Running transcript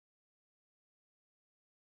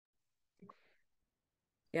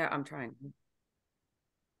Yeah, I'm trying.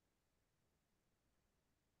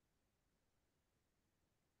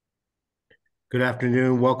 Good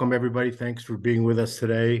afternoon. Welcome, everybody. Thanks for being with us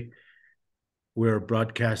today. We're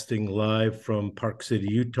broadcasting live from Park City,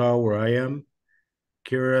 Utah, where I am.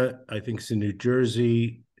 Keara, I think, is in New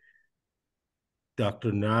Jersey.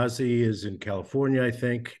 Dr. Niazi is in California, I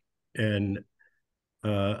think. And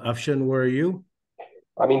Afshin, where are you?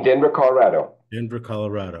 I'm in Denver, Colorado. Denver,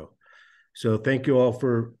 Colorado. So thank you all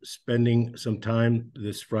for spending some time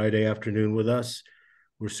this Friday afternoon with us.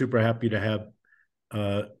 We're super happy to have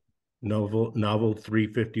novel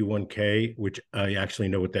 351K, which I actually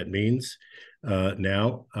know what that means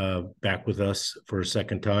now, back with us for a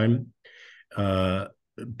second time.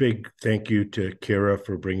 Big thank you to Keara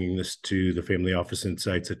for bringing this to the Family Office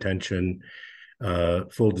Insights attention.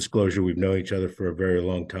 Full disclosure, we've known each other for a very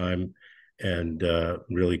long time, and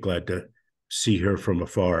really glad to see her from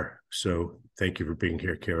afar. So thank you for being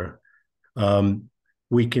here, Keara.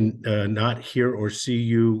 We can not hear or see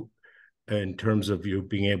you in terms of you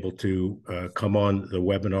being able to come on the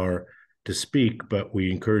webinar to speak, but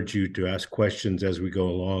we encourage you to ask questions as we go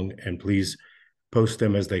along, and please post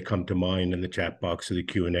them as they come to mind in the chat box of the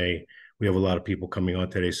Q&A. We have a lot of people coming on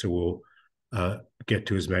today, so we'll get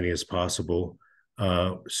to as many as possible.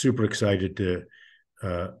 Super excited to,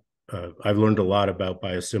 I've learned a lot about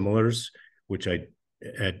biosimilars, which I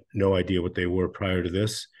had no idea what they were prior to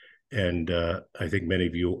this. And I think many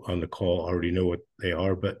of you on the call already know what they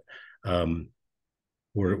are, but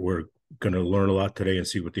we're going to learn a lot today and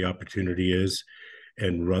see what the opportunity is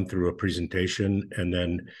and run through a presentation, and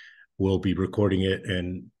then we'll be recording it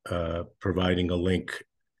and providing a link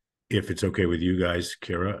if it's okay with you guys,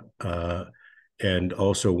 Keara. And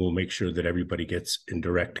also we'll make sure that everybody gets in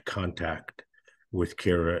direct contact with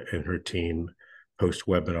Keara and her team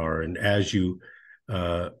post-webinar. And as you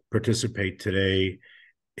participate today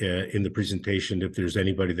in the presentation, if there's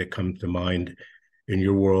anybody that comes to mind in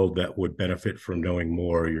your world that would benefit from knowing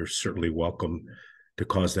more, you're certainly welcome to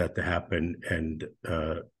cause that to happen and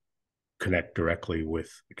connect directly with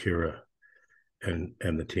Keara and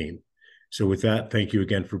the team. So with that, thank you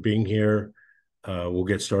again for being here. We'll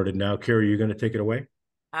get started now. Keara, you're going to take it away?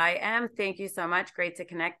 I am. Thank you so much. Great to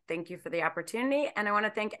connect. Thank you for the opportunity. And I want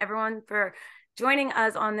to thank everyone for joining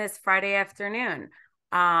us on this Friday afternoon.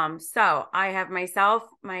 So I have myself,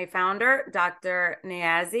 my founder, Dr.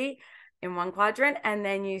 Niazi, in one quadrant, and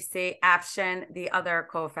then you see Afshin, the other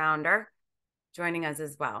co-founder, joining us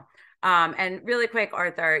as well. And really quick,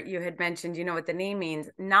 Arthur, you had mentioned, you know what the name means.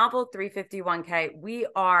 Novel 351K, we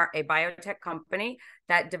are a biotech company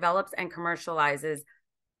that develops and commercializes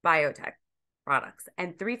biotech products.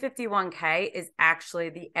 And 351K is actually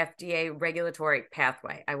the FDA regulatory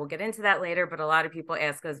pathway. I will get into that later, but a lot of people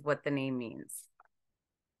ask us what the name means.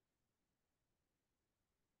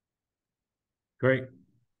 Great.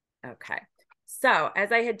 Okay. So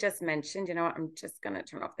as I had just mentioned, you know what, I'm just going to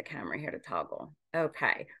turn off the camera here to toggle.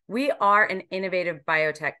 Okay. We are an innovative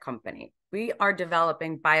biotech company. We are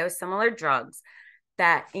developing biosimilar drugs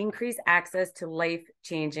that increase access to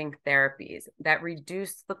life-changing therapies, that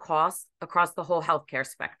reduce the cost across the whole healthcare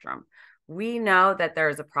spectrum. We know that there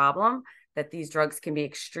is a problem, that these drugs can be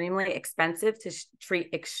extremely expensive to treat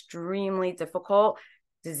extremely difficult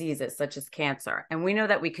diseases such as cancer. And we know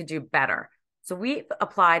that we could do better. So we've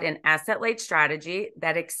applied an asset-light strategy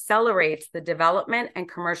that accelerates the development and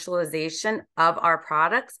commercialization of our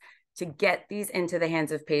products to get these into the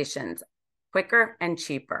hands of patients quicker and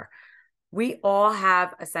cheaper. We all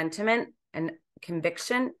have a sentiment and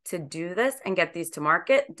conviction to do this and get these to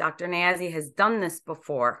market. Dr. Niazi has done this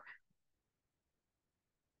before.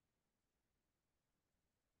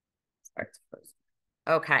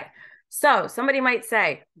 Okay. So somebody might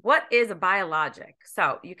say, what is a biologic?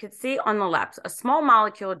 So you could see on the left, a small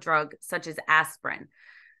molecule drug such as aspirin.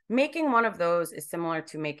 Making one of those is similar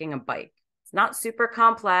to making a bike. It's not super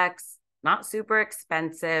complex, not super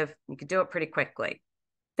expensive. You could do it pretty quickly.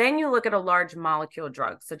 Then you look at a large molecule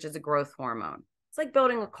drug, such as a growth hormone. It's like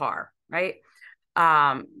building a car, right?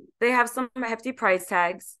 They have some hefty price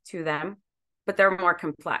tags to them, but they're more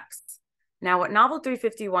complex. Now, what Novel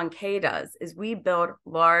 351K does is we build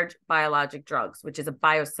large biologic drugs, which is a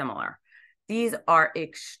biosimilar. These are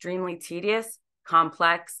extremely tedious,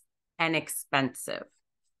 complex, and expensive.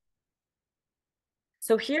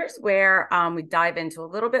 So here's where we dive into a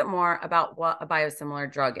little bit more about what a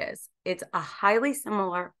biosimilar drug is. It's a highly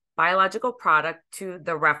similar biological product to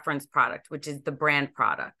the reference product, which is the brand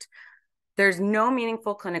product. There's no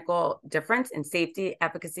meaningful clinical difference in safety,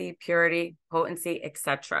 efficacy, purity, potency,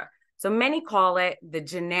 etc. So many call it the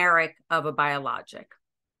generic of a biologic.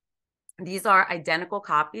 These are identical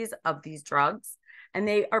copies of these drugs and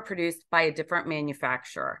they are produced by a different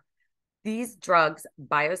manufacturer. These drugs,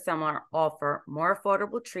 biosimilar, offer more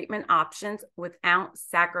affordable treatment options without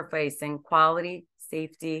sacrificing quality,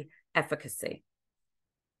 safety, efficacy.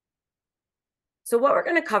 So what we're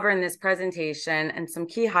going to cover in this presentation and some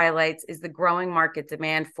key highlights is the growing market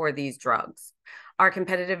demand for these drugs, our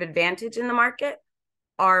competitive advantage in the market,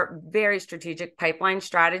 our very strategic pipeline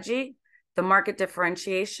strategy, the market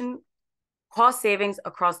differentiation, cost savings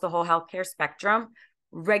across the whole healthcare spectrum,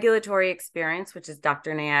 regulatory experience, which is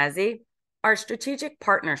Dr. Niazi, our strategic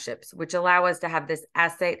partnerships, which allow us to have this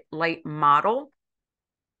asset-light model,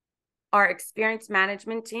 our experienced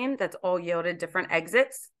management team that's all yielded different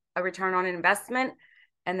exits, a return on investment,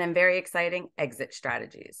 and then very exciting exit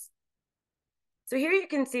strategies. So here you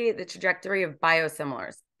can see the trajectory of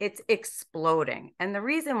biosimilars. It's exploding. And the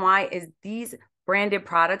reason why is these branded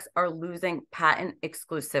products are losing patent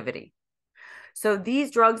exclusivity. So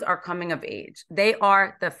these drugs are coming of age. They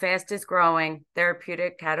are the fastest growing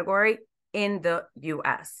therapeutic category in the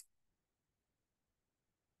US.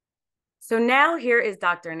 So now here is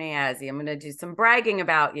Dr. Niazi. I'm going to do some bragging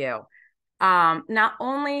about you. Not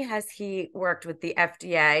only has he worked with the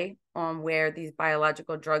FDA on where these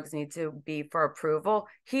biological drugs need to be for approval,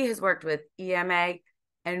 he has worked with EMA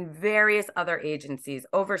and various other agencies,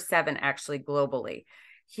 over 7 actually globally.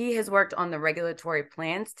 He has worked on the regulatory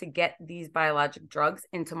plans to get these biologic drugs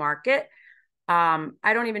into market. I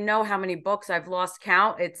don't even know how many books, I've lost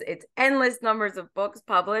count. It's endless numbers of books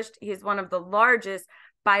published. He's one of the largest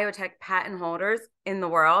biotech patent holders in the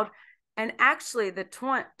world. And actually, the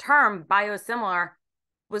term biosimilar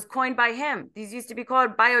was coined by him. These used to be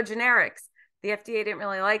called biogenerics. The FDA didn't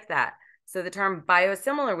really like that. So the term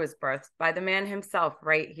biosimilar was birthed by the man himself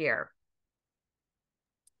right here.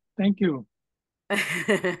 Thank you.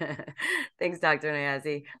 Thanks, Dr.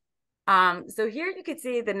 Niazi. So here you can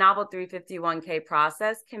see the novel 351(k)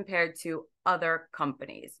 process compared to other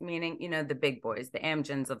companies, meaning, the big boys, the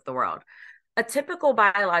Amgens of the world. A typical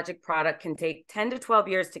biologic product can take 10 to 12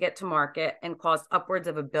 years to get to market and cost upwards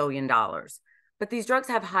of $1 billion. But these drugs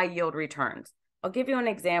have high yield returns. I'll give you an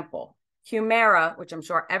example. Humira, which I'm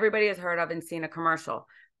sure everybody has heard of and seen a commercial,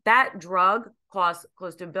 that drug costs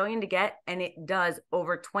close to $1 billion to get, and it does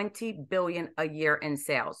over $20 billion a year in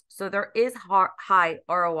sales. So there is high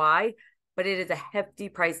ROI, but it is a hefty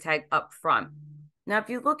price tag up front. Now, if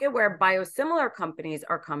you look at where biosimilar companies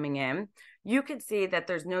are coming in, you could see that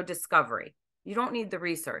there's no discovery. You don't need the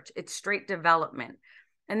research. It's straight development.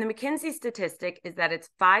 And the McKinsey statistic is that it's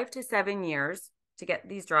 5 to 7 years to get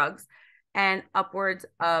these drugs and upwards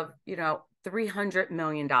of, $300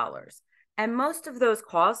 million. And most of those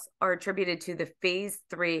costs are attributed to the phase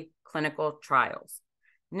 3 clinical trials.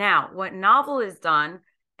 Now, what Novel has done,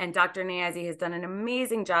 and Dr. Niazi has done an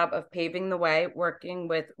amazing job of paving the way, working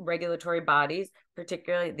with regulatory bodies,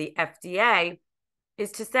 particularly the FDA,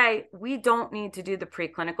 is to say we don't need to do the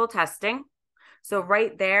preclinical testing. So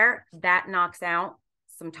right there, that knocks out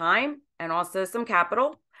some time and also some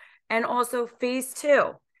capital. And also phase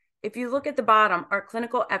 2. If you look at the bottom, our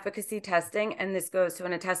clinical efficacy testing, and this goes to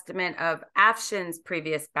a testament of Afshin's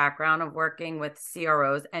previous background of working with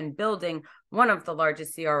CROs and building one of the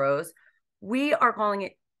largest CROs, we are calling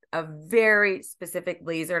it a very specific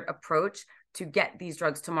lasered approach to get these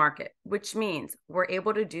drugs to market, which means we're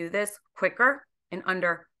able to do this quicker in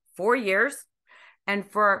under 4 years and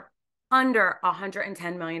for under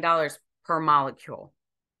 $110 million per molecule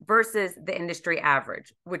versus the industry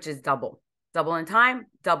average, which is double in time,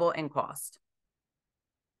 double in cost.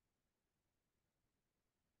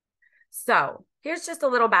 So here's just a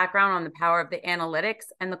little background on the power of the analytics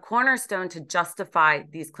and the cornerstone to justify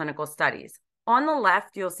these clinical studies. On the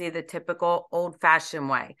left, you'll see the typical old-fashioned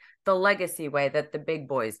way, the legacy way that the big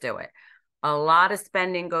boys do it. A lot of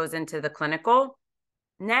spending goes into the clinical.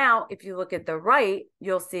 Now, if you look at the right,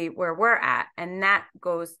 you'll see where we're at, and that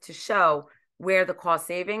goes to show where the cost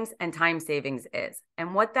savings and time savings is.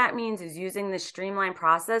 And what that means is using this streamlined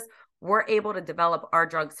process, we're able to develop our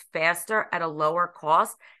drugs faster at a lower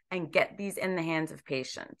cost and get these in the hands of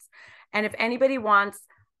patients. And if anybody wants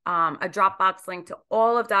a Dropbox link to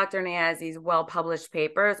all of Dr. Niazi's well-published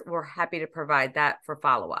papers, we're happy to provide that for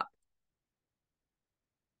follow-up.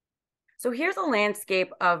 So here's a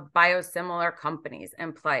landscape of biosimilar companies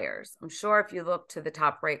and players. I'm sure if you look to the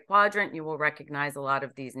top right quadrant, you will recognize a lot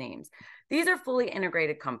of these names. These are fully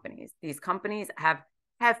integrated companies. These companies have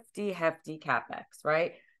hefty CapEx,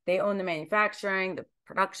 right? They own the manufacturing, the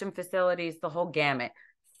production facilities, the whole gamut.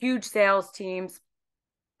 Huge sales teams.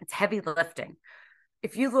 It's heavy lifting.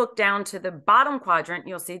 If you look down to the bottom quadrant,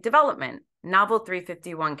 you'll see development. novel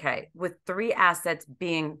 351K, with 3 assets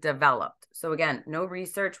being developed. So again, no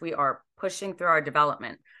research, we are pushing through our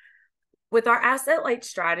development. With our asset light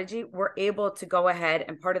strategy, we're able to go ahead,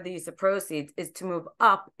 and part of the use of proceeds is to move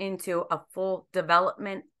up into a full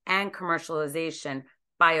development and commercialization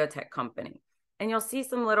biotech company. And you'll see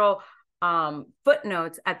some little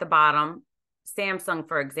footnotes at the bottom. Samsung,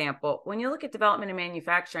 for example, when you look at development and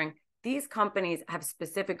manufacturing, these companies have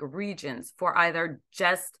specific regions for either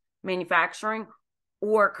just manufacturing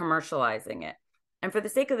or commercializing it. And for the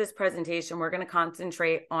sake of this presentation, we're going to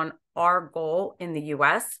concentrate on our goal in the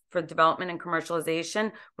US for development and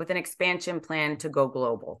commercialization with an expansion plan to go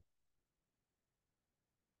global.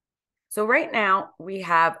 So right now we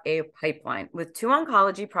have a pipeline with 2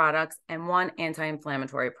 oncology products and 1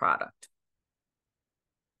 anti-inflammatory product.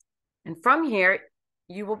 And from here,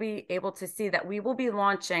 you will be able to see that we will be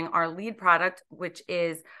launching our lead product, which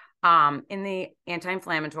is in the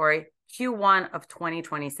anti-inflammatory, Q1 of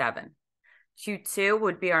 2027. Q2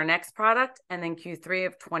 would be our next product, and then Q3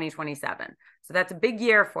 of 2027. So that's a big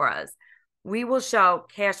year for us. We will show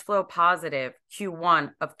cash flow positive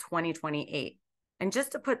Q1 of 2028. And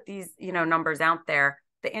just to put these, numbers out there,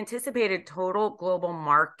 the anticipated total global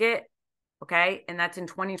market, okay, and that's in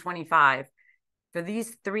 2025, for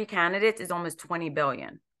these 3 candidates is almost 20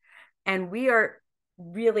 billion. And we are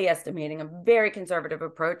really estimating a very conservative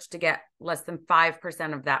approach to get less than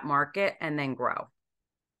 5% of that market and then grow.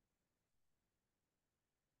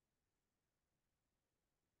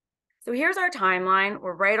 So here's our timeline.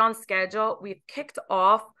 We're right on schedule. We've kicked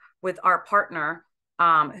off with our partner,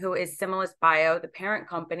 who is Similis Bio. The parent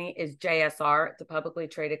company is JSR. It's a publicly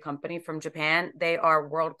traded company from Japan. They are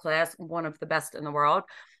world-class, one of the best in the world.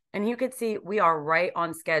 And you could see we are right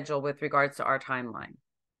on schedule with regards to our timeline.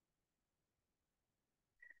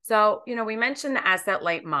 So, we mentioned the asset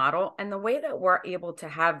light model, and the way that we're able to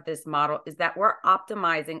have this model is that we're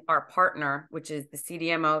optimizing our partner, which is the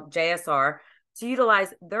CDMO JSR, to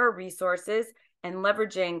utilize their resources and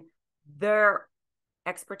leveraging their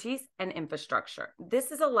expertise and infrastructure.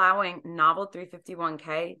 This is allowing novel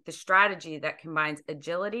 351K, the strategy that combines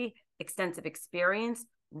agility, extensive experience,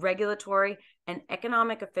 regulatory, and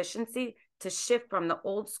economic efficiency to shift from the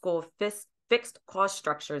old school fixed cost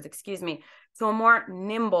structures, to a more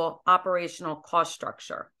nimble operational cost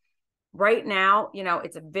structure. Right now,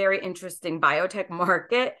 it's a very interesting biotech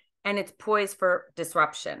market, and it's poised for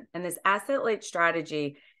disruption. And this asset light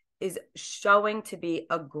strategy is showing to be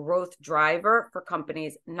a growth driver for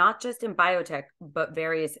companies, not just in biotech, but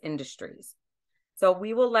various industries. So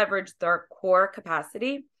we will leverage their core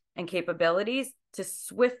capacity and capabilities to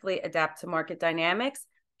swiftly adapt to market dynamics,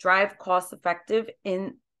 drive cost effective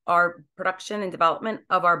in our production and development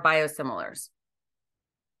of our biosimilars.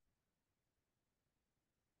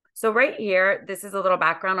 So right here, this is a little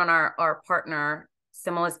background on our partner,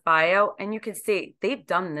 Similis Bio, and you can see they've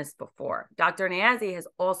done this before. Dr. Niazi has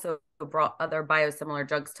also brought other biosimilar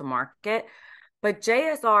drugs to market, but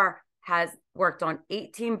JSR has worked on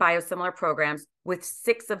 18 biosimilar programs with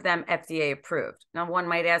 6 of them FDA approved. Now, one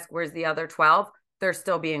might ask, where's the other 12? They're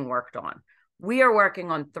still being worked on. We are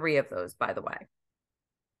working on 3 of those, by the way.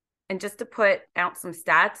 And just to put out some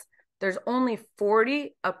stats, there's only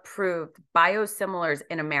 40 approved biosimilars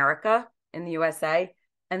in America, in the USA,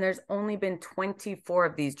 and there's only been 24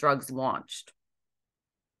 of these drugs launched.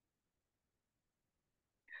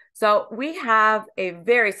 So we have a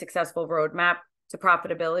very successful roadmap to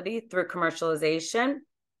profitability through commercialization.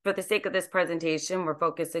 For the sake of this presentation, we're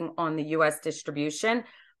focusing on the US distribution.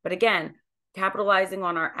 But again, capitalizing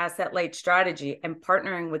on our asset light strategy and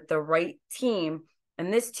partnering with the right team.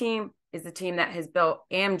 And this team is the team that has built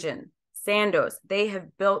Amgen, Sandoz. They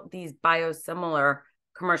have built these biosimilar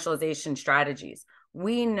commercialization strategies.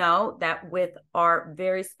 We know that with our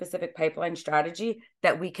very specific pipeline strategy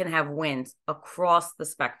that we can have wins across the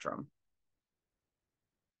spectrum.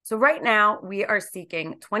 So right now we are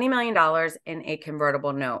seeking $20 million in a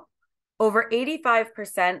convertible note. Over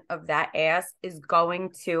 85% of that ask is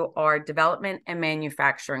going to our development and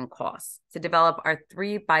manufacturing costs to develop our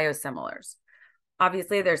 3 biosimilars.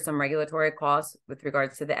 Obviously, there's some regulatory costs with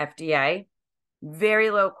regards to the FDA.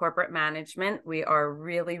 Very low corporate management. We are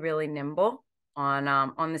really, really nimble on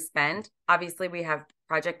the spend. Obviously, we have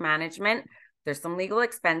project management. There's some legal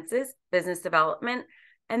expenses, business development,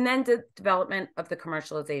 and then the development of the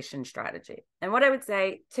commercialization strategy. And what I would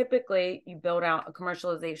say, typically, you build out a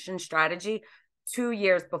commercialization strategy 2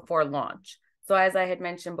 years before launch. So as I had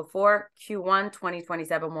mentioned before, Q1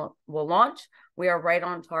 2027 will launch. We are right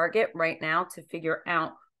on target right now to figure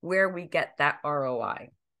out where we get that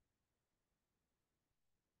ROI.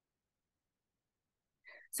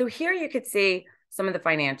 So here you could see some of the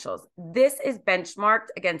financials. This is benchmarked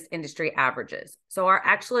against industry averages. So our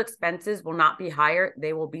actual expenses will not be higher,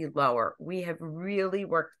 they will be lower. We have really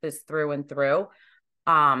worked this through and through.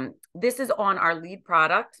 This is on our lead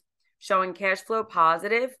product, showing cash flow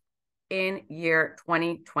positive in year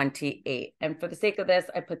 2028. And for the sake of this,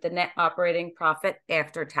 I put the net operating profit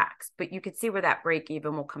after tax, but you can see where that break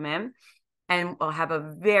even will come in, and we'll have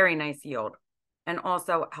a very nice yield and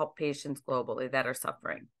also help patients globally that are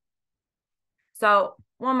suffering. So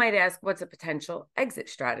one might ask, what's a potential exit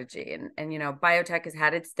strategy? And you know, biotech has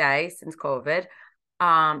had its day since COVID.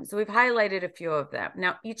 So we've highlighted a few of them.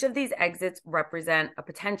 Now, each of these exits represent a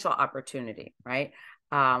potential opportunity, right?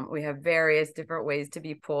 We have various different ways to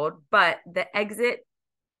be pulled, but the exit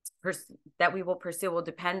that we will pursue will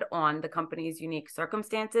depend on the company's unique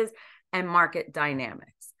circumstances and market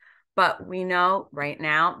dynamics. But we know right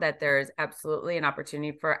now that there is absolutely an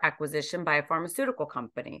opportunity for acquisition by a pharmaceutical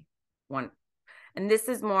company. And this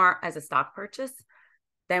is more as a stock purchase.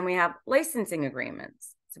 Then we have licensing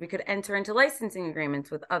agreements. So we could enter into licensing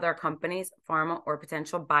agreements with other companies, pharma or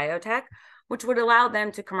potential biotech, which would allow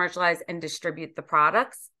them to commercialize and distribute the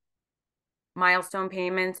products. Milestone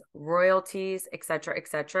payments, royalties, et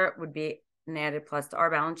cetera, would be an added plus to our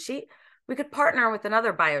balance sheet. We could partner with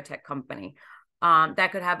another biotech company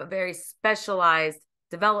that could have a very specialized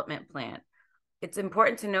development plan. It's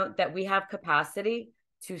important to note that we have capacity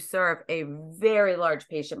to serve a very large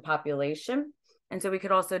patient population. And so we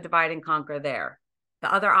could also divide and conquer there.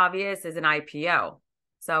 The other obvious is an IPO.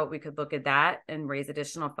 So we could look at that and raise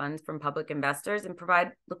additional funds from public investors and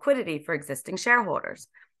provide liquidity for existing shareholders.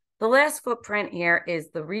 The last footprint here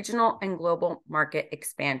is the regional and global market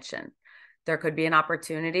expansion. There could be an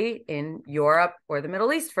opportunity in Europe or the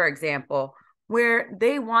Middle East, for example, where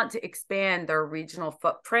they want to expand their regional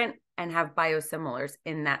footprint and have biosimilars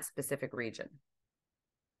in that specific region.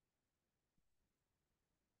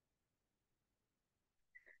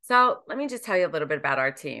 So let me just tell you a little bit about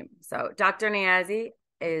our team. So Dr. Niazi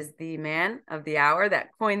is the man of the hour that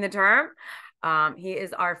coined the term. He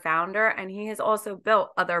is our founder, and he has also built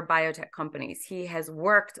other biotech companies. He has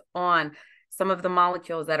worked on some of the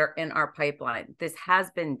molecules that are in our pipeline. This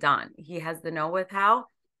has been done. He has the know-how,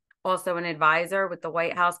 also an advisor with the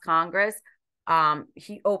White House Congress.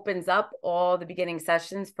 He opens up all the beginning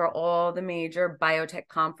sessions for all the major biotech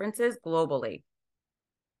conferences globally.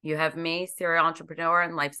 You have me, serial entrepreneur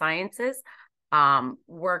in life sciences,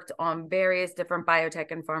 worked on various different biotech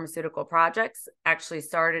and pharmaceutical projects, actually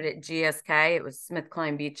started at GSK. It was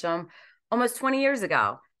SmithKline Beecham almost 20 years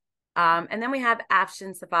ago. And then we have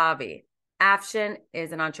Afshin Safavi. Afshin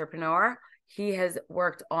is an entrepreneur. He has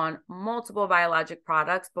worked on multiple biologic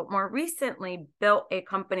products, but more recently built a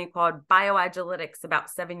company called BioAgilytix about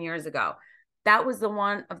 7 years ago. That was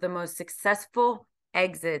one of the most successful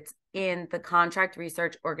exits in the contract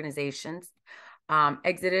research organizations,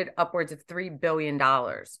 exited upwards of $3 billion.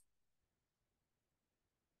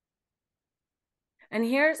 And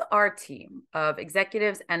here's our team of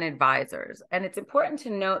executives and advisors. And it's important to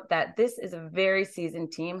note that this is a very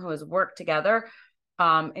seasoned team who has worked together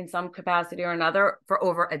in some capacity or another for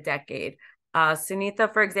over a decade.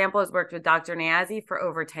 Sunitha, for example, has worked with Dr. Niazi for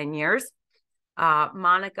over 10 years.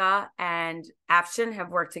 Monica and Afshin have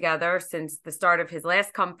worked together since the start of his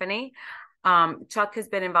last company. Chuck has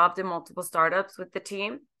been involved in multiple startups with the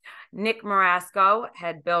team. Nick Marasco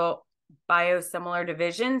had built biosimilar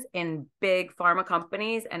divisions in big pharma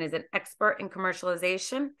companies and is an expert in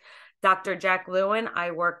commercialization. Dr. Jack Lewin, I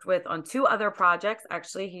worked with on 2 other projects.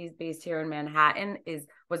 Actually, he's based here in Manhattan,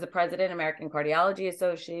 was the president, American Cardiology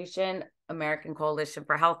Association, American Coalition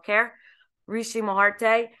for Healthcare. Rishi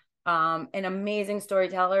Moharte, an amazing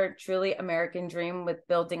storyteller, truly American dream with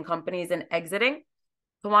building companies and exiting.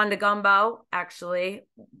 Tawanda Gumbo actually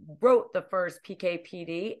wrote the first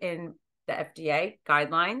PK/PD in the FDA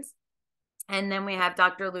guidelines. And then we have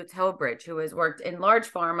Dr. Lutz Hillbridge, who has worked in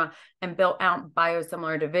large pharma and built out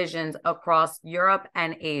biosimilar divisions across Europe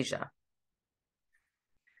and Asia.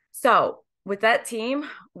 So with that team,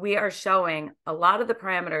 we are showing a lot of the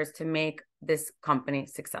parameters to make this company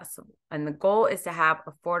successful. And the goal is to have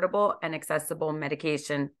affordable and accessible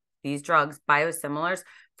medication, these drugs, biosimilars,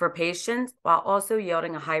 for patients, while also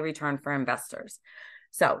yielding a high return for investors.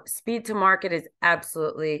 So speed to market is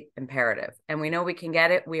absolutely imperative. And we know we can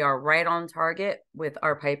get it. We are right on target with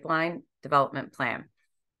our pipeline development plan.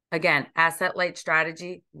 Again, asset light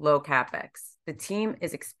strategy, low CapEx. The team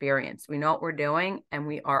is experienced. We know what we're doing, and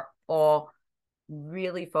we are all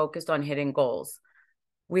really focused on hitting goals.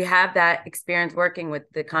 We have that experience working with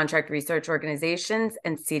the contract research organizations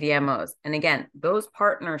and CDMOs. And again, those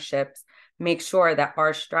partnerships make sure that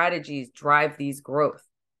our strategies drive these growth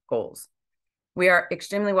goals. We are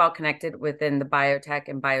extremely well connected within the biotech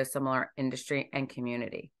and biosimilar industry and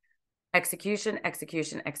community. Execution,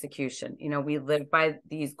 execution, execution. You know, we live by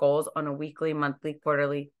these goals on a weekly, monthly,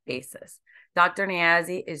 quarterly basis. Dr.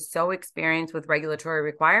 Niazi is so experienced with regulatory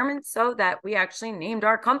requirements so that we actually named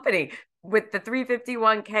our company with the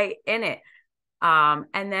 351(k) in it.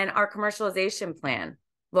 And then our commercialization plan.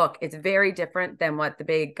 Look, it's very different than what the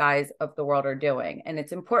big guys of the world are doing. And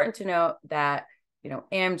it's important to note that, you know,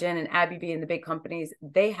 Amgen and AbbVie and the big companies,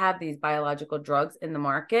 they have these biological drugs in the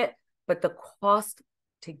market, but the cost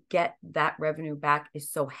to get that revenue back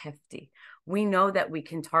is so hefty. We know that we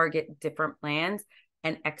can target different plans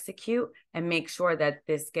and execute and make sure that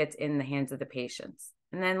this gets in the hands of the patients.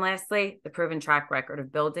 And then lastly, the proven track record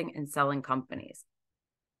of building and selling companies.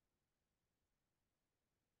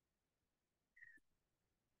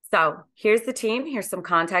 So here's the team. Here's some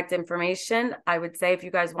contact information. I would say if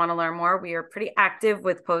you guys want to learn more, we are pretty active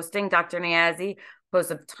with posting. Dr. Niazi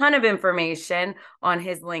posts a ton of information on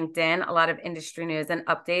his LinkedIn, a lot of industry news and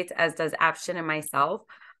updates, as does Afshin and myself.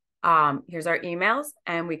 Here's our emails,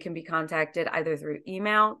 and we can be contacted either through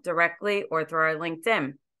email directly or through our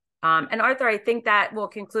LinkedIn. And Arthur, I think that will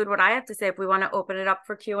conclude what I have to say if we want to open it up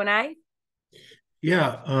for Q&A.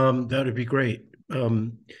 Yeah, that would be great.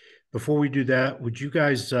 Before we do that, would you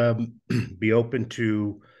guys be open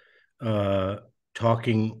to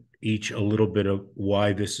talking each a little bit of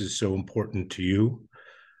why this is so important to you?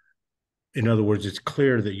 In other words, it's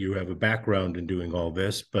clear that you have a background in doing all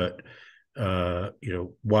this, but you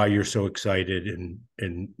know, why you're so excited,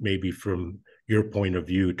 and maybe from your point of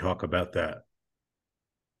view, talk about that.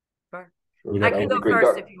 Sure. Sure, I that can would go be great.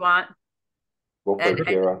 first if you want. Go for it,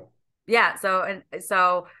 Keara. Yeah.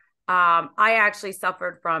 So I actually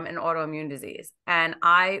suffered from an autoimmune disease, and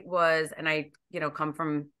I, you know, come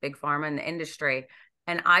from big pharma in the industry,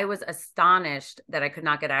 and I was astonished that I could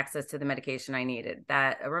not get access to the medication I needed,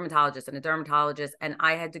 that a rheumatologist and a dermatologist, and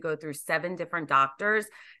I had to go through 7 different doctors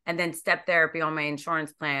and then step therapy on my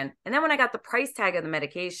insurance plan. And then when I got the price tag of the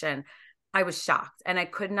medication, I was shocked and I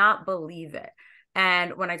could not believe it.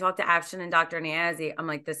 And when I talked to Afshin and Dr. Niazi, I'm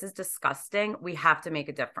like, this is disgusting. We have to make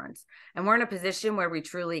a difference. And we're in a position where we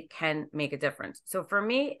truly can make a difference. So for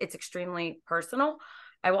me, it's extremely personal.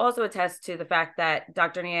 I will also attest to the fact that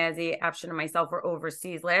Dr. Niazi, Afshin, and myself were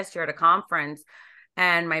overseas last year at a conference,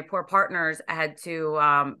 and my poor partners had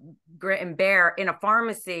to grit and bear in a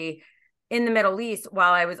pharmacy in the Middle East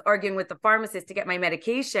while I was arguing with the pharmacist to get my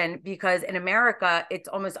medication, because in America, it's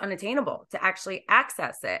almost unattainable to actually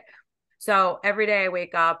access it. So every day I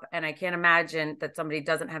wake up and I can't imagine that somebody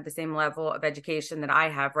doesn't have the same level of education that I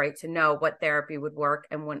have, right, to know what therapy would work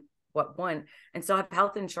and what wouldn't, and still have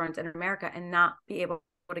health insurance in America and not be able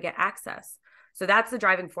to get access. So that's the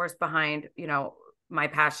driving force behind, you know, my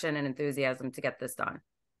passion and enthusiasm to get this done.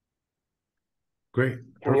 Great.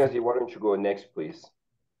 Niazi, why don't you go next, please?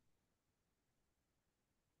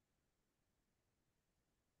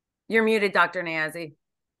 You're muted, Dr. Niazi.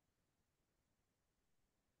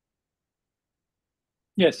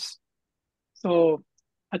 Yes. So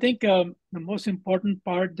I think the most important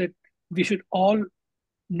part that we should all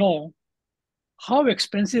know, how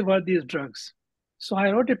expensive are these drugs? So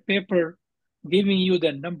I wrote a paper giving you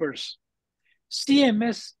the numbers.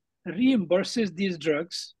 CMS reimburses these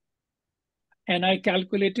drugs, and I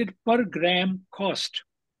calculated per gram cost.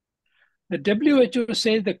 The WHO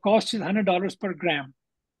says the cost is $100 per gram.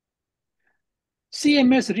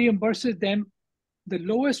 CMS reimburses them. The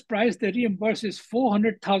lowest price they reimburse is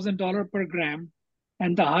 $400,000 per gram,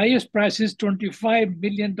 and the highest price is $25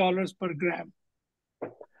 million per gram.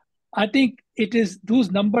 I think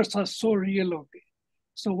those numbers are so real, okay?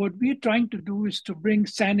 So what we're trying to do is to bring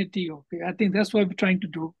sanity, okay? I think that's what we're trying to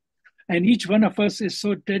do. And each one of us is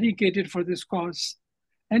so dedicated for this cause,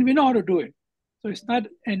 and we know how to do it. So it's not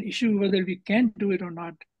an issue whether we can do it or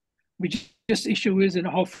not. Just issue is in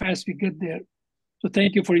how fast we get there. So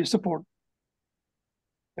thank you for your support.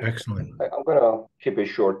 Excellent. I'm going to keep it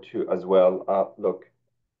short too as well. Look,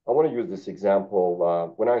 I want to use this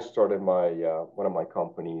example. When I started one of my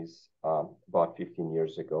companies about 15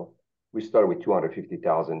 years ago, we started with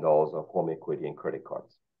 $250,000 of home equity and credit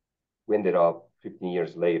cards. We ended up 15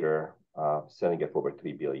 years later selling it for over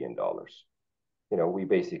 $3 billion. You know, we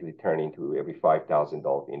basically turned into every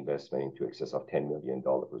 $5,000 investment into excess of $10 million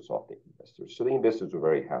of the investors. So the investors were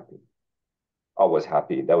very happy. I was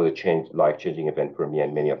happy. That was a life-changing event for me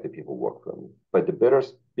and many of the people who work for me. But the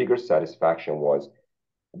bigger satisfaction was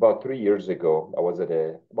about 3 years ago.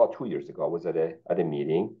 About 2 years ago, I was at a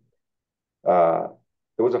meeting.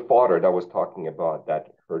 There was a father that was talking about that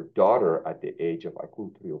her daughter at the age of, I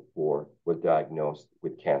think, 3 or 4, was diagnosed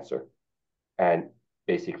with cancer. And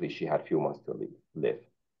basically she had a few months to live.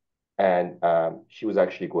 And she was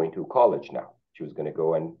actually going to college now. She was going to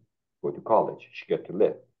go to college. She got to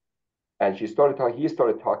live. And he started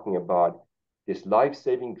talking about this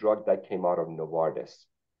life-saving drug that came out of Novartis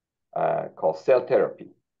called cell therapy.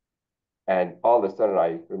 And all of a sudden,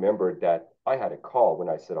 I remembered that I had a call when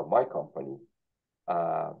I set up my company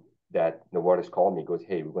that Novartis called me, goes,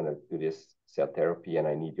 hey, we're going to do this cell therapy, and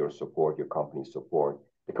I need your support, your company's support.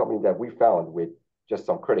 The company that we found with just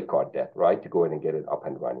some credit card debt, right, to go in and get it up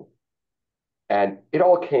and running. And it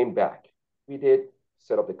all came back. We did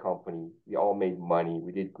set up the company. We all made money.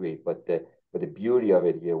 We did great. But the beauty of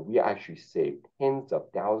it here, we actually saved tens of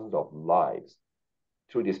thousands of lives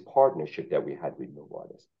through this partnership that we had with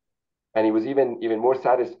Novartis. And it was even more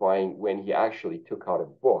satisfying when he actually took out a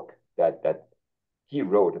book that he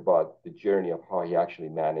wrote about the journey of how he actually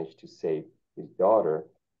managed to save his daughter,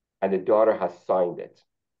 and the daughter has signed it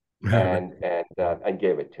and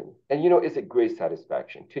gave it to me. And it's a great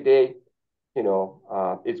satisfaction. Today,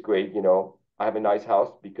 it's great. I have a nice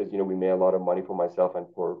house because we made a lot of money for myself and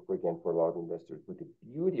for a lot of investors. But the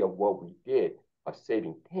beauty of what we did of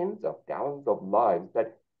saving tens of thousands of lives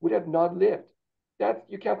that would have not lived, that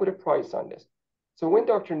you can't put a price on this. So when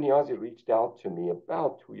Dr. Niazi reached out to me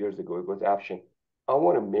about 2 years ago, it was, Afshin, I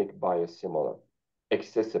want to make biosimilar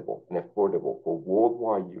accessible and affordable for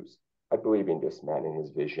worldwide use. I believe in this man and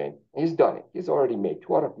his vision. And he's done it. He's already made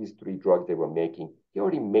 2 out of these 3 drugs they were making. He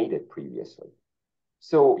already made it previously.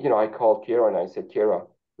 So, I called Keara and I said, Keara,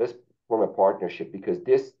 let's form a partnership, because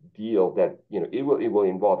this deal that, it will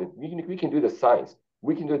involve it. We can do the science.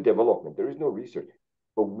 We can do the development. There is no research.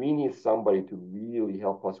 But we need somebody to really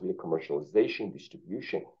help us with the commercialization,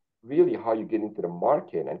 distribution. Really, how you get into the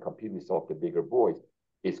market and compete with some of the bigger boys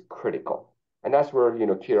is critical. And that's where,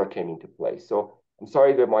 Keara came into play. So I'm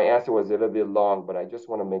sorry that my answer was a little bit long, but I just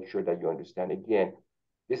want to make sure that you understand. Again,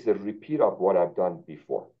 this is a repeat of what I've done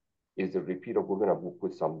before. It's a repeat of, we're going to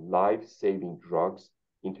put some life-saving drugs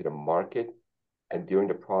into the market. And during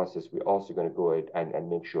the process, we're also going to go ahead and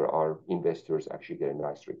make sure our investors actually get a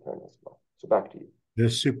nice return as well. So back to you.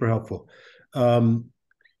 That's super helpful.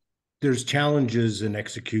 There's challenges in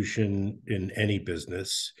execution in any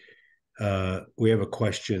business. We have a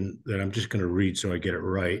question that I'm just going to read so I get it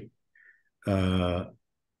right.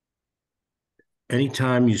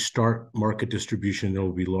 Anytime you start market distribution, there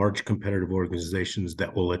will be large competitive organizations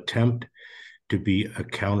that will attempt to be a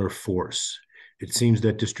counter force. It seems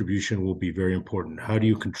that distribution will be very important. How do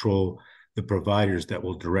you control the providers that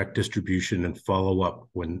will direct distribution and follow up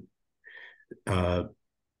when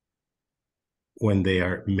they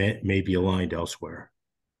are maybe aligned elsewhere?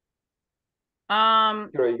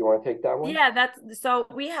 Keara, you want to take that one? Yeah, so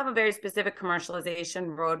we have a very specific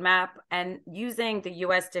commercialization roadmap, and using the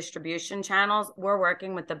US distribution channels, we're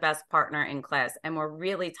working with the best partner in class, and we're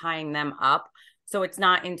really tying them up. So it's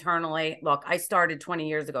not internally. Look, I started 20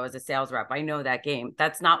 years ago as a sales rep. I know that game.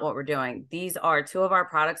 That's not what we're doing. These are 2 of our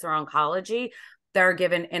products are oncology. They're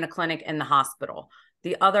given in a clinic in the hospital.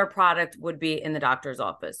 The other product would be in the doctor's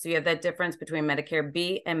office. So you have that difference between Medicare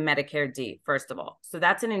B and Medicare D, first of all. So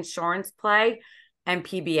that's an insurance play, and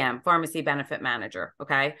PBM, pharmacy benefit manager.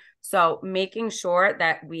 Okay. So making sure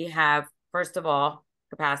that we have, first of all,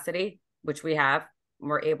 capacity, which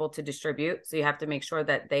we're able to distribute. So you have to make sure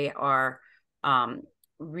that they are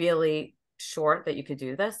really sure that you could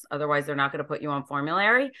do this. Otherwise, they're not going to put you on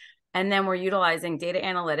formulary. And then we're utilizing data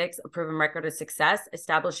analytics, a proven record of success,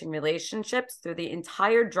 establishing relationships through the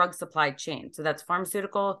entire drug supply chain. So that's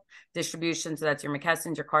pharmaceutical distribution. So that's your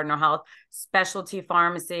McKesson's, your Cardinal Health, specialty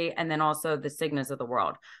pharmacy, and then also the Cignas of the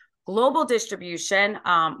world. Global distribution,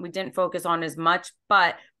 we didn't focus on as much,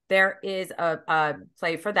 but there is a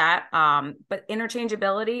play for that. But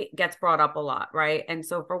interchangeability gets brought up a lot, right? And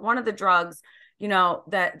so for one of the drugs,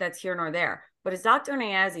 that's here nor there. But as Dr.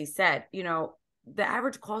 Niazi said, the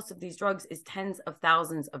average cost of these drugs is tens of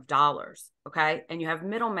thousands of dollars. Okay. And you have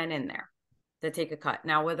middlemen in there that take a cut.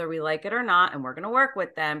 Now, whether we like it or not, and we're going to work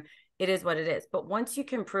with them, it is what it is. But once you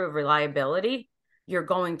can prove reliability, you're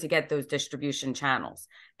going to get those distribution channels.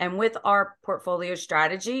 And with our portfolio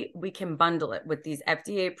strategy, we can bundle it with these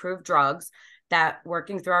FDA approved drugs that,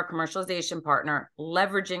 working through our commercialization partner,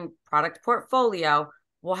 leveraging product portfolio,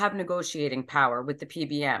 we'll have negotiating power with the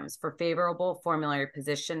PBMs for favorable formulary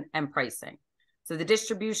position and pricing. So the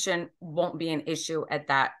distribution won't be an issue at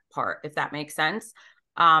that part, if that makes sense.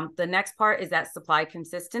 The next part is that supply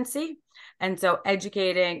consistency. And so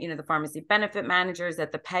educating, the pharmacy benefit managers,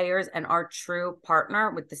 that the payers and our true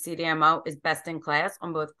partner with the CDMO is best in class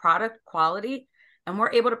on both product quality, and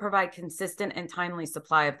we're able to provide consistent and timely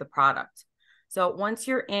supply of the product. So once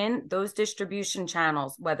you're in, those distribution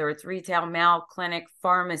channels, whether it's retail, mail, clinic,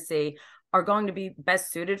 pharmacy, are going to be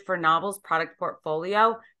best suited for Novel's product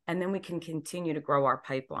portfolio, and then we can continue to grow our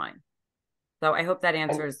pipeline. So I hope that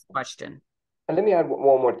answers the question. And let me add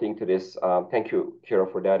one more thing to this. Thank you, Keara,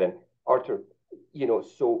 for that. And Arthur,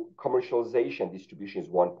 so commercialization, distribution is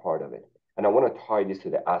one part of it. And I want to tie this to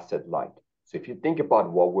the asset light. So if you think about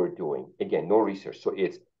what we're doing, again, no research. So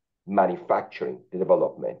it's manufacturing, the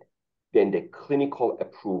development, then the clinical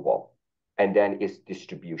approval, and then it's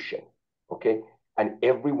distribution, okay? And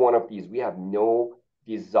every one of these, we have no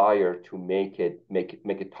desire to make it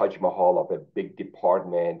a Taj Mahal of a big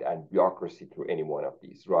department and bureaucracy through any one of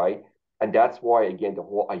these, right? And that's why, again, the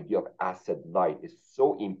whole idea of asset light is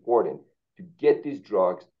so important to get these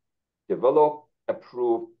drugs, develop,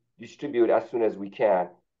 approve, distribute as soon as we can,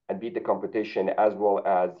 and beat the competition, as well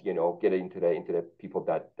as get it into the people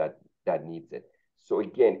that needs it. So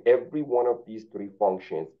again, every one of these three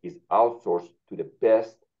functions is outsourced to the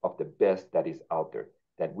best of the best that is out there,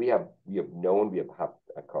 that we have known, we have had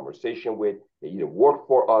a conversation with. They either work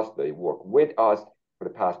for us, they work with us for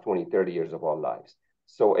the past 20, 30 years of our lives.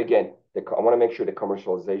 So again, I want to make sure the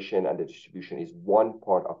commercialization and the distribution is one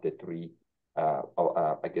part of the three,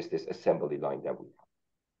 I guess, this assembly line that we have.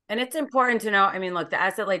 And it's important to know, I mean, look, the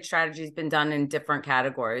asset light strategy has been done in different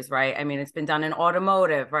categories, right? I mean, it's been done in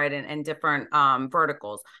automotive, right? And different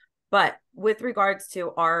verticals. But with regards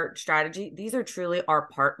to our strategy, these are truly our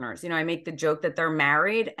partners. I make the joke that they're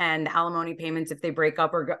married, and alimony payments, if they break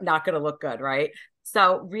up, are not going to look good, right?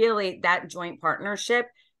 So really, that joint partnership,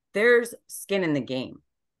 there's skin in the game,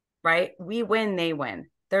 right? We win, they win.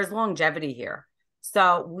 There's longevity here.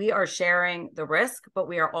 So we are sharing the risk, but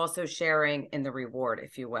we are also sharing in the reward,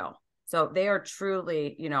 if you will. So they are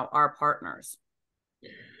truly, our partners.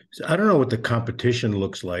 So I don't know what the competition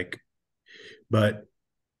looks like, but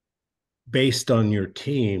based on your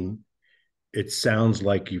team, it sounds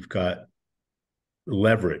like you've got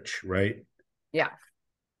leverage, right? Yeah.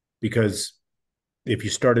 Because if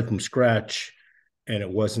you started from scratch and it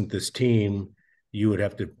wasn't this team, you would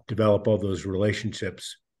have to develop all those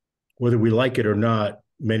relationships. Whether we like it or not,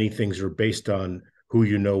 many things are based on who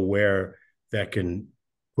where that can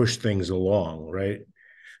push things along, right?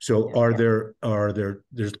 So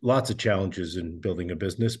there's lots of challenges in building a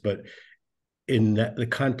business, but in the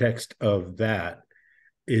context of that,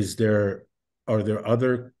 are there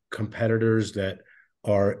other competitors that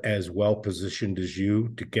are as well positioned as you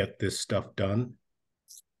to get this stuff done?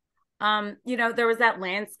 There was that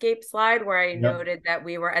landscape slide where I noted that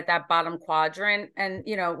we were at that bottom quadrant, and,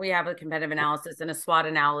 we have a competitive analysis and a SWOT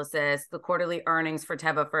analysis. The quarterly earnings for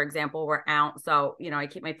Teva, for example, were out. So, I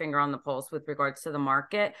keep my finger on the pulse with regards to the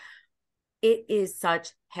market. It is such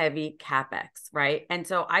heavy CapEx, right? And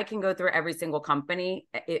so I can go through every single company,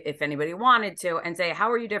 if anybody wanted to, and say, how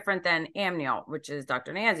are you different than Amneal, which is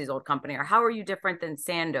Dr. Niazi's old company, or how are you different than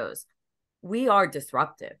Sandoz? We are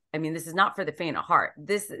disruptive. I mean, this is not for the faint of heart.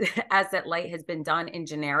 This asset light has been done in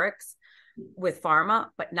generics with pharma,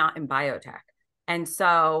 but not in biotech. And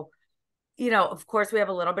so, of course, we have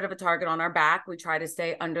a little bit of a target on our back. We try to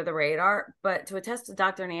stay under the radar, but to attest to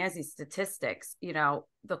Dr. Niazi's statistics,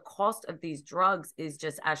 the cost of these drugs is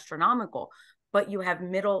just astronomical, but you have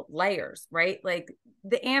middle layers, right? Like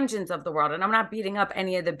the Amgens of the world. And I'm not beating up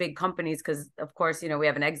any of the big companies because, of course, we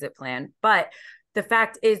have an exit plan, but the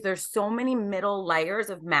fact is there's so many middle layers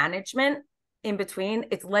of management in between.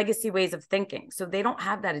 It's legacy ways of thinking. So they don't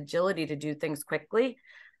have that agility to do things quickly.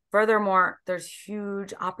 Furthermore, there's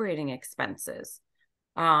huge operating expenses.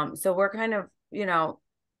 So we're kind of,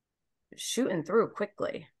 shooting through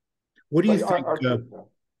quickly. What do you think? Arthur,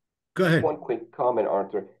 go ahead. One quick comment,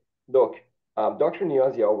 Arthur. Look, Dr.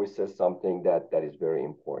 Niazi always says something that is very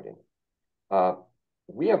important.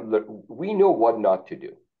 We know what not to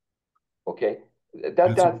do. Okay,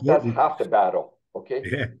 that's half the battle. Okay,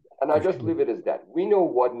 yeah, and I just leave it as that. We know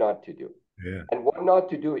what not to do. Yeah. And what not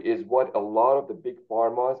to do is what a lot of the big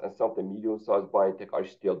pharmas and some of the medium-sized biotech are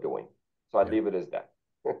still doing. So I leave it as that.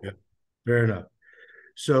 Yeah, fair enough.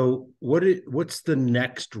 So what's the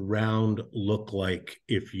next round look like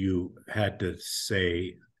if you had to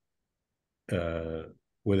say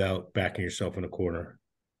without backing yourself in a corner?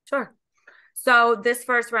 Sure. So this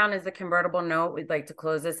first round is a convertible note. We'd like to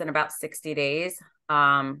close this in about 60 days.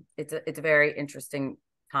 It's a very interesting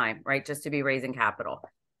time, right? Just to be raising capital.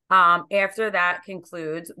 After that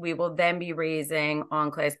concludes, we will then be raising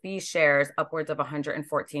on Class B shares upwards of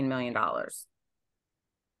 $114 million.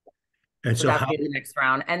 And so that'll be the next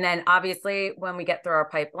round. And then obviously when we get through our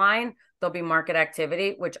pipeline, there'll be market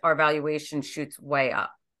activity, which our valuation shoots way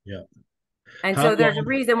up. Yeah. And How so there's a long?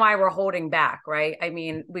 reason why we're holding back, right? I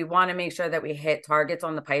mean, we want to make sure that we hit targets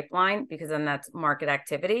on the pipeline because then that's market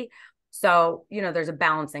activity. So, there's a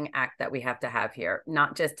balancing act that we have to have here,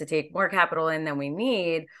 not just to take more capital in than we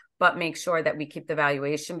need, but make sure that we keep the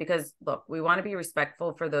valuation because look, we want to be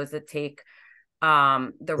respectful for those that take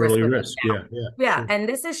the risk Early with risk. us now. Yeah. Sure. And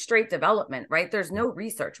this is straight development, right? There's no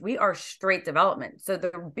research. We are straight development. So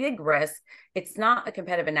the big risk, it's not a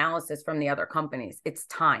competitive analysis from the other companies. It's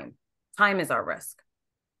time. Time is our risk.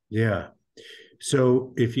 Yeah.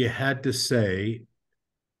 So if you had to say,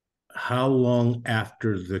 how long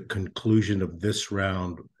after the conclusion of this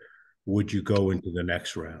round would you go into the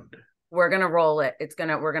next round? We're going to roll it.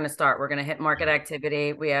 We're going to start. We're going to hit market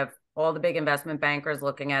activity. We have all the big investment bankers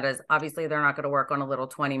looking at us. Obviously, they're not going to work on a little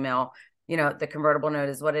 20 mil. The convertible note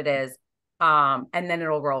is what it is. And then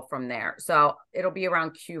it'll roll from there. So it'll be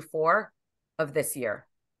around Q4 of this year.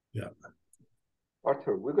 Yeah.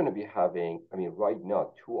 Arthur, we're going to be having, right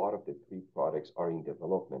now, 2 out of the 3 products are in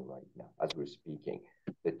development right now as we're speaking.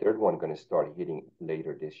 The third one going to start hitting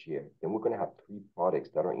later this year. Then we're going to have 3 products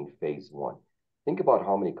that are in phase 1. Think about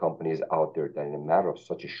how many companies out there that in a matter of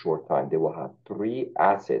such a short time, they will have 3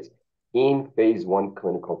 assets in phase 1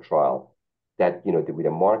 clinical trial that, with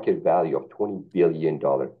a market value of $20 billion.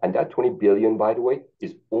 And that $20 billion, by the way,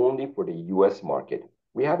 is only for the US market.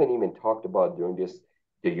 We haven't even talked about during this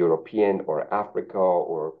the European or Africa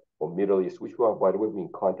or Middle East, which we are, by the way, we're in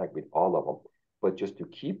contact with all of them. But just to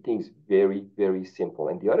keep things very, very simple.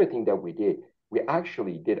 And the other thing that we did, we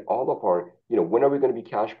actually did all of our, when are we going to be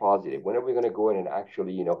cash positive? When are we going to go in and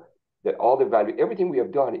actually, all the value, everything we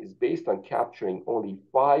have done is based on capturing only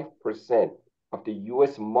 5% of the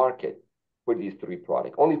US market for these 3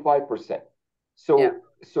 products, only 5%. So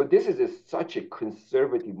this is such a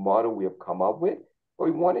conservative model we have come up with. But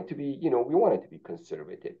we want it to be, we want it to be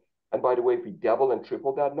conservative. And by the way, if we double and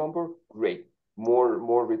triple that number, great.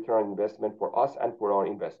 More return on investment for us and for our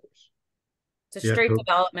investors. It's a straight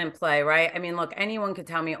development play, right? I mean, look, anyone could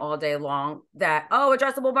tell me all day long that,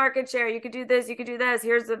 addressable market share, you could do this, you could do this.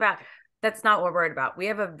 Here's the value. That's not what we're worried about. We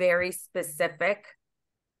have a very specific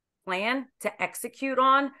plan to execute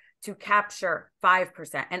on to capture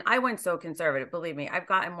 5%. And I went so conservative. Believe me, I've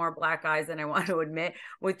gotten more black eyes than I want to admit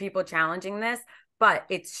with people challenging this. But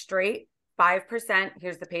it's straight 5%.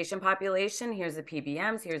 Here's the patient population. Here's the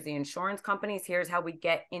PBMs. Here's the insurance companies. Here's how we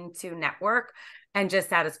get into network and just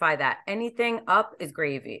satisfy that. Anything up is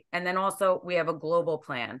gravy. And then also we have a global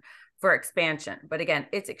plan for expansion. But again,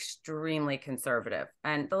 it's extremely conservative.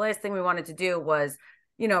 And the last thing we wanted to do was,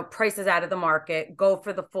 prices out of the market, go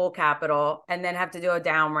for the full capital, and then have to do a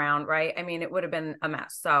down round, right? I mean, it would have been a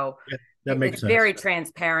mess. So that makes sense. Very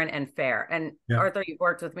transparent and fair. And Arthur, you've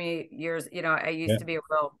worked with me years. I used to be a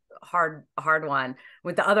real hard one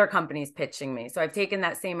with the other companies pitching me. So I've taken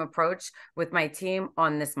that same approach with my team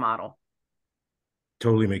on this model.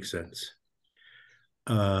 Totally makes sense.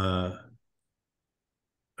 All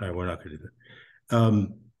right, we're not going to do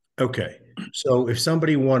that. Okay. So if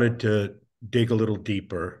somebody wanted to dig a little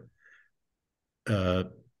deeper,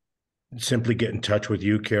 simply get in touch with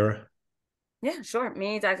you, Keara. Yeah, sure.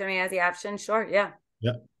 Me, Dr. Niazi, Afshin, sure. Yeah.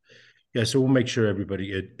 Yeah. So we'll make sure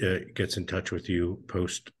everybody gets in touch with you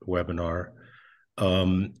post webinar.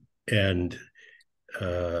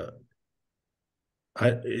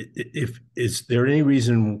 Is there any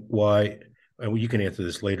reason why, and you can answer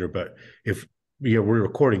this later, but if we're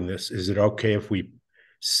recording this, is it okay if we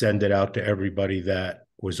send it out to everybody that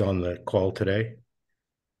was on the call today?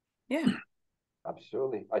 Yeah.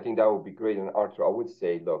 Absolutely. I think that would be great. And Arthur, I would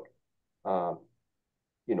say, look, I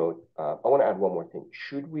want to add one more thing.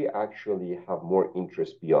 Should we actually have more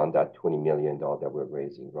interest beyond that $20 million that we're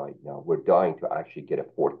raising right now? We're dying to actually get a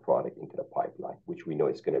 4th product into the pipeline, which we know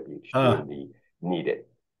is going to be extremely needed.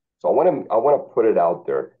 So I want to put it out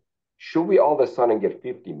there. Should we all of a sudden get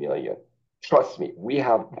 50 million? Trust me, we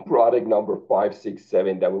have product number 5, 6,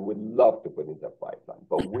 7 that we would love to put into the pipeline.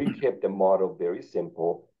 But we kept the model very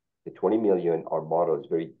simple. The 20 million, our model is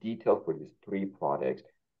very detailed for these 3 products.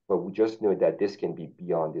 But we just know that this can be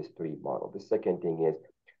beyond this 3 model. The second thing is,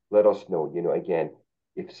 let us know, again,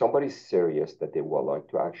 if somebody's serious that they would like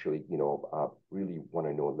to actually, really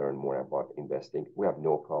want to learn more about investing, we have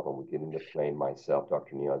no problem with getting the plane, myself,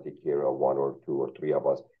 Dr. Niazi, Keara, 1 or 2 or 3 of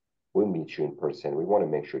us. We'll meet you in person. We want to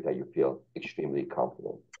make sure that you feel extremely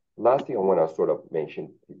confident. Last thing I want to sort of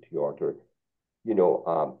mention to you, Arthur,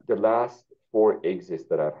 the last 4 exits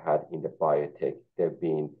that I've had in the biotech, they've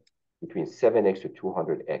been between 7x to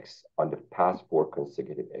 200x on the past 4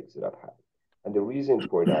 consecutive exits I've had. And the reason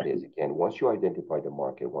for that is, again, once you identify the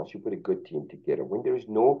market, once you put a good team together, when there is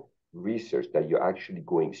no research that you're actually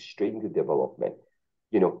going straight into development,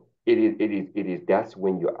 That's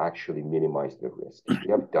when you actually minimize the risk.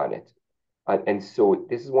 We have done it. And so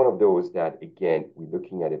this is one of those that, again, we're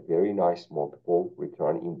looking at a very nice multiple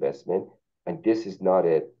return investment. And this is not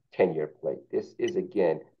a 10-year play. This is,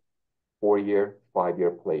 again, 4-year,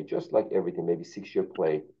 5-year play, just like everything, maybe 6-year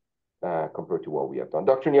play compared to what we have done.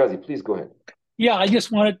 Dr. Niazi, please go ahead. Yeah, I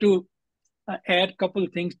just wanted to add a couple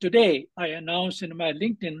of things. Today, I announced in my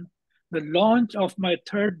LinkedIn the launch of my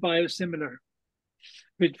third biosimilar,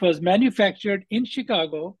 which was manufactured in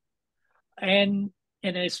Chicago and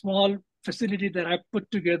in a small facility that I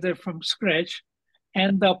put together from scratch.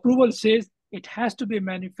 And the approval says it has to be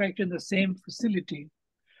manufactured in the same facility.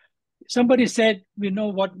 Somebody said, we know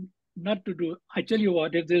what not to do. I tell you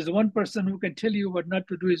what, if there's one person who can tell you what not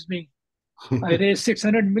to do, is me. I raised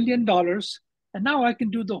 $600 million, and now I can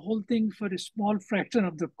do the whole thing for a small fraction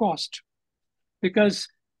of the cost. Because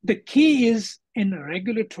the key is in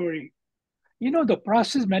regulatory. The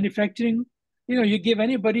process manufacturing, you give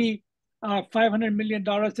anybody $500 million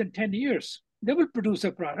in 10 years, they will produce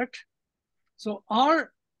a product. So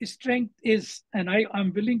our strength is, and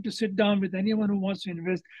I'm willing to sit down with anyone who wants to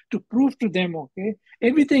invest to prove to them, okay,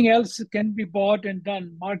 everything else can be bought and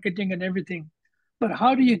done, marketing and everything. But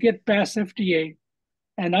how do you get past FDA?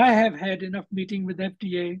 And I have had enough meeting with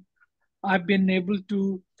FDA. I've been able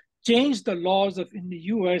to change the laws in the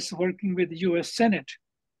US, working with the US Senate.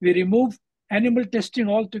 We removed animal testing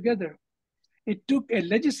altogether. It took a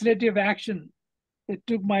legislative action. It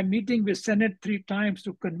took my meeting with Senate 3 times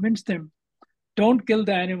to convince them, don't kill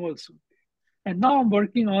the animals. And now I'm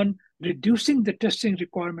working on reducing the testing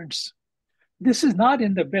requirements. This is not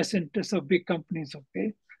in the best interest of big companies,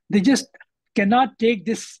 okay? They just cannot take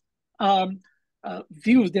this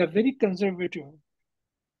views. They're very conservative.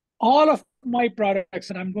 All of my products,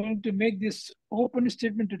 and I'm going to make this open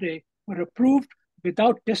statement today, were approved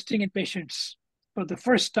without testing in patients for the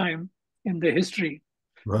first time in the history,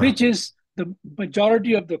 wow, which is the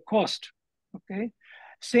majority of the cost, okay?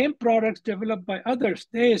 Same products developed by others,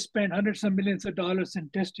 they spend hundreds of millions of dollars in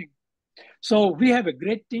testing. So we have a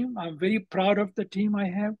great team. I'm very proud of the team I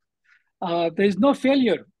have. There's no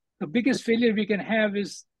failure. The biggest failure we can have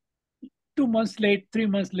is 2 months late, 3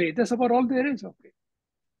 months late. That's about all there is, okay?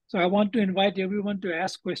 So I want to invite everyone to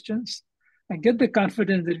ask questions and get the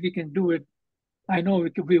confidence that we can do it. I know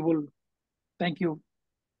we will. Thank you.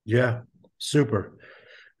 Yeah, super.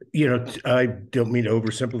 I don't mean to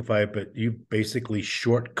oversimplify it, but you basically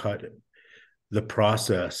shortcut the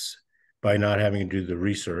process by not having to do the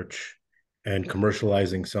research and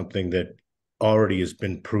commercializing something that already has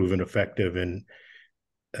been proven effective and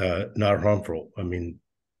not harmful. I mean,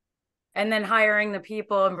 and then hiring the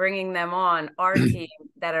people and bringing them on our team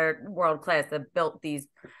that are world-class, that built these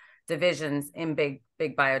divisions in big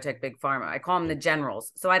biotech, big pharma. I call them the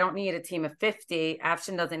generals. So I don't need a team of 50.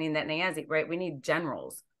 Afshin doesn't need that Niazi, right? We need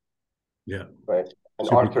generals. Yeah. Right. And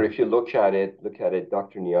super Arthur, if you look at it,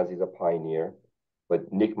 Dr. Niazi is a pioneer,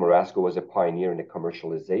 but Nick Marasco was a pioneer in the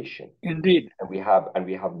commercialization. Indeed. And we have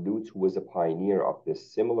Lutz, who was a pioneer of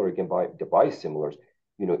this similar, again, the biosimilars,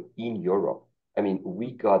 in Europe. I mean,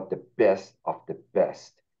 we got the best of the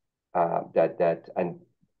best. And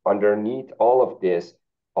underneath all of this,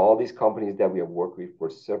 all these companies that we have worked with for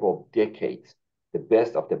several decades, the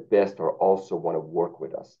best of the best are also want to work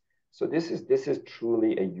with us. So this is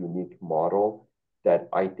truly a unique model that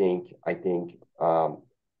I think in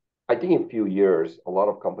a few years, a lot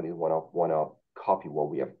of companies want to copy what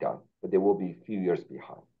we have done, but they will be a few years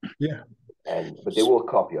behind. Yeah. But they will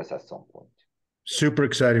copy us at some point. Super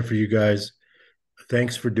excited for you guys.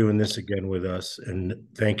 Thanks for doing this again with us. And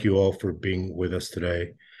thank you all for being with us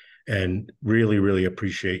today. And really, really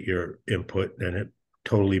appreciate your input. And it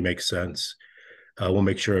totally makes sense. We'll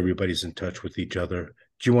make sure everybody's in touch with each other.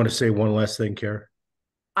 Do you want to say one last thing, Keara?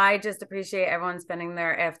 I just appreciate everyone spending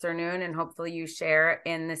their afternoon, and hopefully you share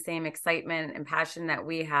in the same excitement and passion that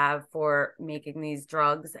we have for making these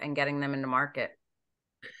drugs and getting them into market.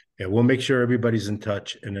 Yeah, we'll make sure everybody's in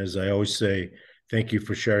touch. And as I always say, thank you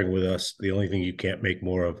for sharing with us the only thing you can't make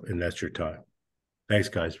more of, and that's your time. Thanks,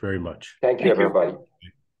 guys, very much. Thank you, everybody.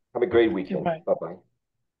 Have a great weekend. Bye. Bye-bye.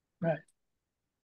 Bye.